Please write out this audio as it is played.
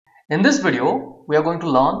In this video, we are going to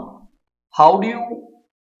learn how do you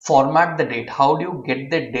format the date, how do you get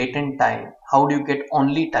the date and time, how do you get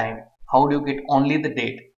only time, how do you get only the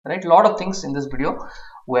date, right? A lot of things in this video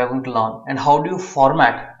we are going to learn, and how do you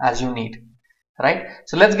format as you need, right?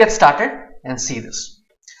 So let's get started and see this.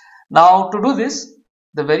 Now to do this,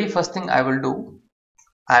 the very first thing I will do,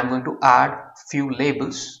 I am going to add few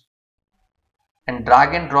labels and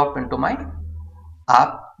drag and drop into my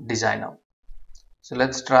app designer. So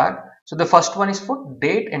let's drag. So the first one is for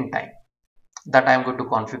date and time that I am going to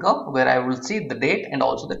configure, where I will see the date and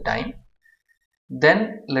also the time.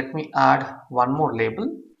 Then let me add one more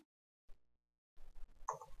label.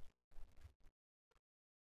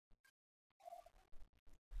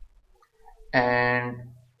 And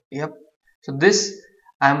yep, so this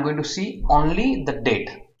I am going to see only the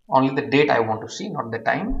date I want to see, not the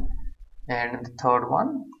time. And the third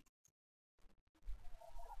one,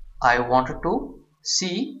 I wanted to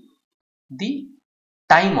see the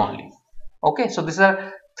time only. Okay, so these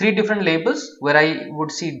are three different labels where I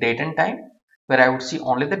would see date and time, where I would see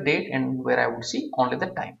only the date, and where I would see only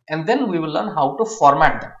the time. And then we will learn how to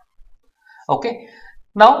format them. Okay,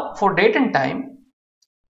 now for date and time,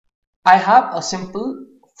 I have a simple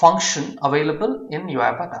function available in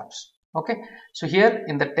UiPath Apps. Okay, so here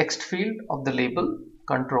in the text field of the label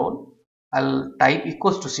control, I'll type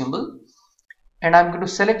equals to symbol, and I'm going to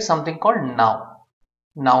select something called now.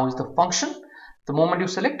 Now is the function. The moment you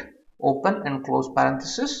select, open and close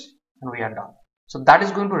parenthesis, and we are done. So that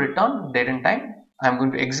is going to return date and time. I'm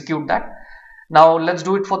going to execute that. Now let's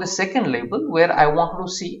do it for the second label, where I want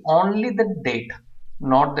to see only the date,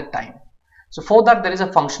 not the time. So for that, there is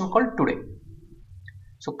a function called today.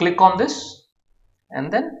 So click on this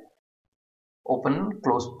and then open and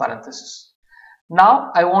close parenthesis.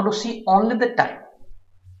 Now I want to see only the time.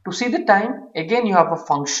 To see the time, again you have a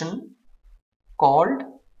function called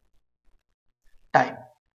time.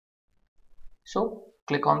 So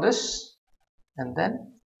click on this and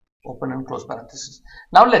then open and close parenthesis.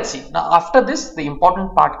 Now let's see. Now after this, the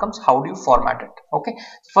important part comes. How do you format it? Okay,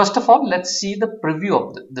 first of all, let's see the preview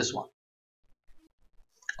of this one.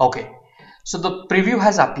 Okay, so the preview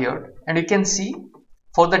has appeared, and you can see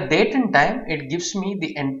for the date and time, it gives me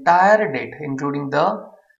the entire date, including the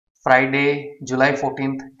Friday, July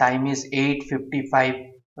 14th. Time is 8:55,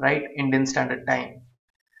 right? Indian Standard Time,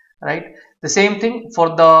 right? The same thing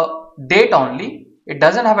for the date only. It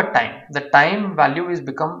doesn't have a time. The time value has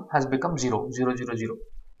become 0, 0, 0, 0.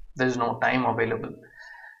 There is no time available.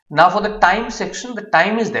 Now for the time section, the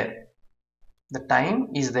time is there. The time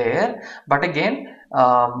is there, but again,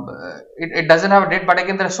 it doesn't have a date. But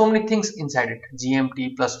again, there are so many things inside it: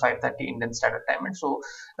 GMT plus 5:30 Indian Standard Time, and so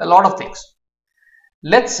a lot of things.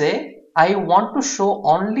 Let's say I want to show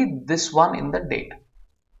only this one in the date.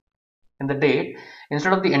 In the date,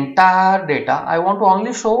 instead of the entire data, I want to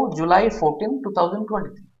only show July 14,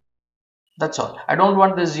 2023. That's all. I don't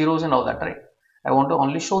want the zeros and all that, right? I want to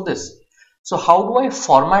only show this. So how do I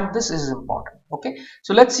format this is important. Okay,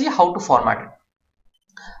 so let's see how to format it.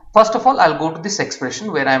 First of all, I'll go to this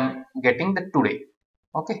expression where I'm getting the today.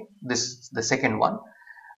 Okay, this is the second one.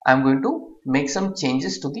 I'm going to make some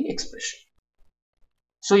changes to the expression.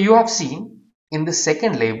 So you have seen in the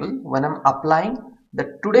second label, when I'm applying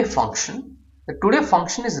the today function, the today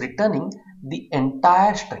function is returning the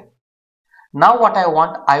entire string. Now what I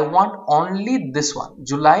want only this one,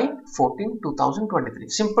 July 14, 2023.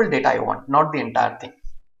 Simple data I want, not the entire thing.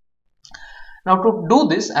 Now to do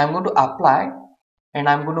this, I'm going to apply and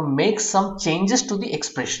I'm going to make some changes to the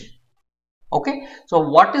expression. Okay, so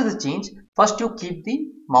what is the change? First, you keep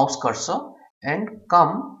the mouse cursor and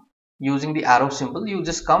come using the arrow symbol. You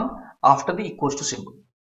just come after the equals to symbol.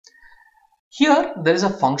 Here there is a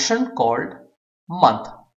function called month.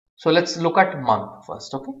 So let's look at month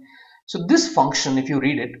first. Okay, so this function, if you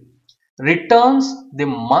read it, returns the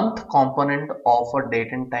month component of a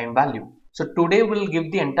date and time value. So today will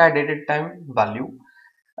give the entire date and time value,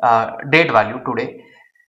 date value today.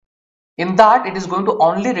 In that, it is going to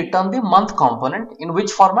only return the month component. In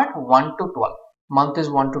which format? 1 to 12. Month is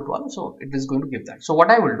 1 to 12, so it is going to give that. So what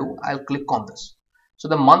I will do, I'll click on this. So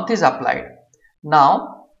the month is applied.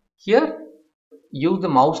 Now here, use the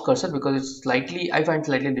mouse cursor because it's slightly, I find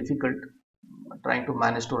slightly difficult trying to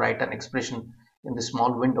manage to write an expression in the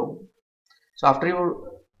small window. So after you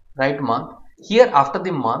write month, here after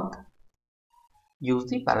the month, use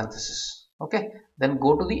the parenthesis. Okay, then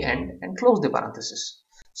go to the end and close the parenthesis.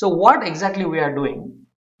 So what exactly we are doing?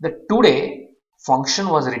 The today function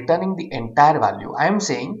was returning the entire value. I am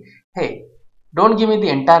saying, hey, don't give me the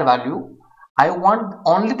entire value. I want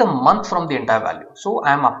only the month from the entire value. So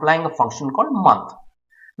I am applying a function called month.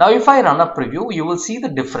 Now if I run a preview, you will see the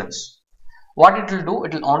difference. What it will do,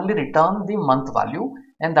 it will only return the month value,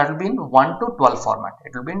 and that will be in 1 to 12 format.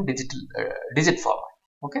 It will be in digit format.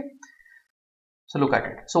 Okay. So look at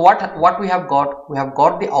it. So what we have got? We have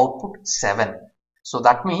got the output 7. So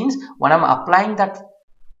that means when I'm applying that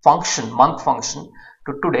function, month function,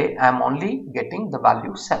 to today, I am only getting the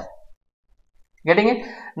value 7. Getting it?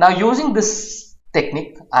 Now using this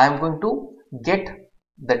technique, I am going to get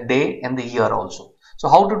the day and the year also. So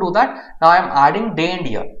how to do that? Now I am adding day and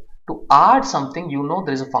year. To add something, you know,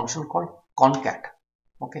 there is a function called concat.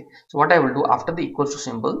 Okay. So what I will do, after the equals to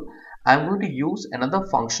symbol, I am going to use another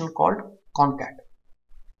function called concat.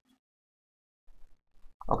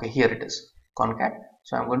 Okay, here it is, concat.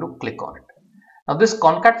 So I'm going to click on it. Now this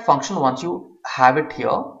concat function, once you have it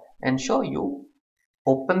here, ensure you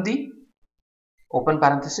open the open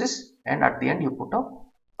parenthesis, and at the end you put a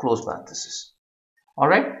close parenthesis.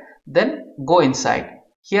 Alright, then go inside.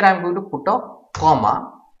 Here I am going to put a comma,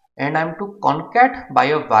 and I am to concat by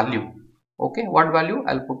a value. Okay, what value?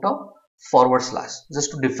 I'll put a forward slash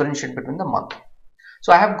just to differentiate between the month.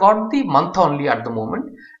 So I have got the month only at the moment.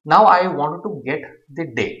 Now I wanted to get the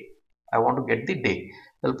day. I want to get the day.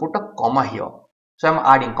 I'll put a comma here. So I'm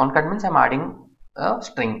adding, concat means I'm adding a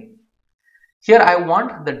string. Here I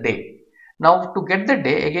want the day. Now to get the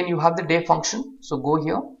day, again you have the day function. So go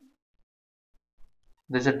here.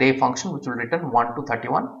 There's a day function which will return 1 to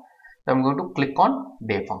 31. So I'm going to click on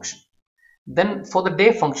day function. Then for the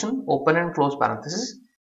day function, open and close parenthesis.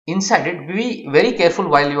 Inside it, be very careful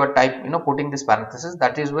while you are putting this parenthesis.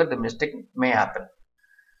 That is where the mistake may happen.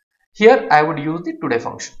 Here I would use the today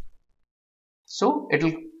function. So it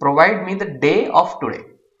will provide me the day of today.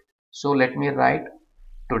 So let me write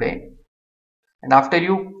today. And after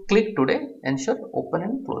you click today, ensure open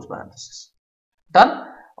and close parenthesis. Done?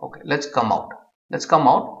 Okay, let's come out. Let's come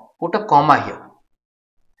out, put a comma here.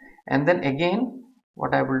 And then again,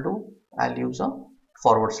 what I will do, I'll use a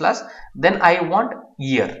forward slash. Then I want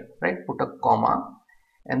year, right? Put a comma,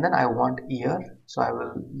 and then I want year. So I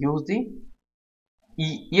will use the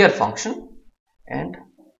year function and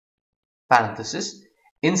parenthesis.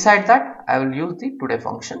 Inside that, I will use the today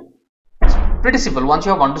function. It's pretty simple. Once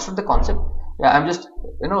you have understood the concept, yeah, I'm just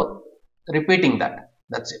repeating that.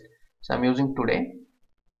 That's it. So I'm using today,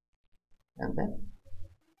 and then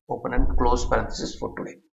open and close parenthesis for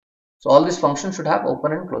today. So all these functions should have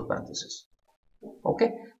open and close parenthesis. Okay.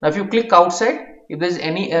 Now if you click outside, if there is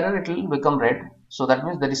any error, it will become red. So that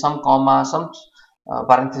means there is some comma, some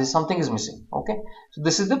parenthesis, something is missing. Okay. So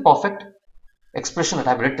this is the perfect expression that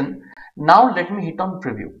I have written. Now let me hit on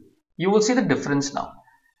preview. You will see the difference now.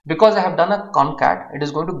 Because I have done a concat, it is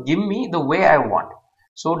going to give me the way I want.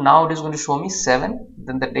 So now it is going to show me 7,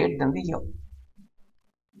 then the date, then the year.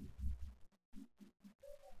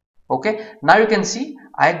 Okay, now you can see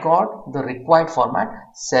I got the required format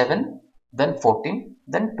 7, then 14,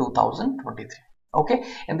 then 2023. Okay,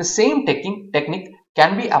 and the same technique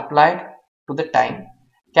can be applied to the time,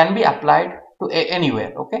 can be applied to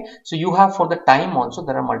anywhere. Okay, so you have for the time also,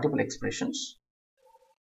 there are multiple expressions.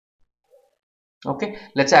 Okay,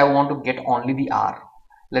 let's say I want to get only the hour.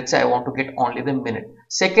 Let's say I want to get only the minute.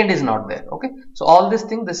 Second is not there. Okay, so all this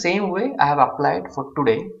thing the same way I have applied for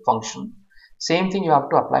today function. Same thing you have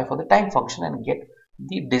to apply for the time function and get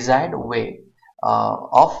the desired way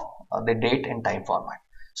of the date and time format.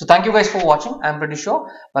 So thank you guys for watching. I'm pretty sure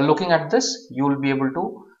by looking at this, you will be able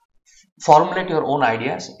to formulate your own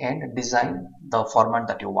ideas and design the format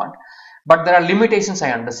that you want. But there are limitations,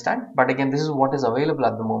 I understand. But again, this is what is available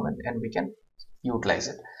at the moment and we can utilize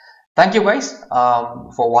it. Thank you guys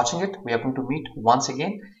for watching it. We are going to meet once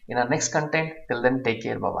again in our next content. Till then, take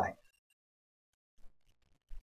care. Bye-bye.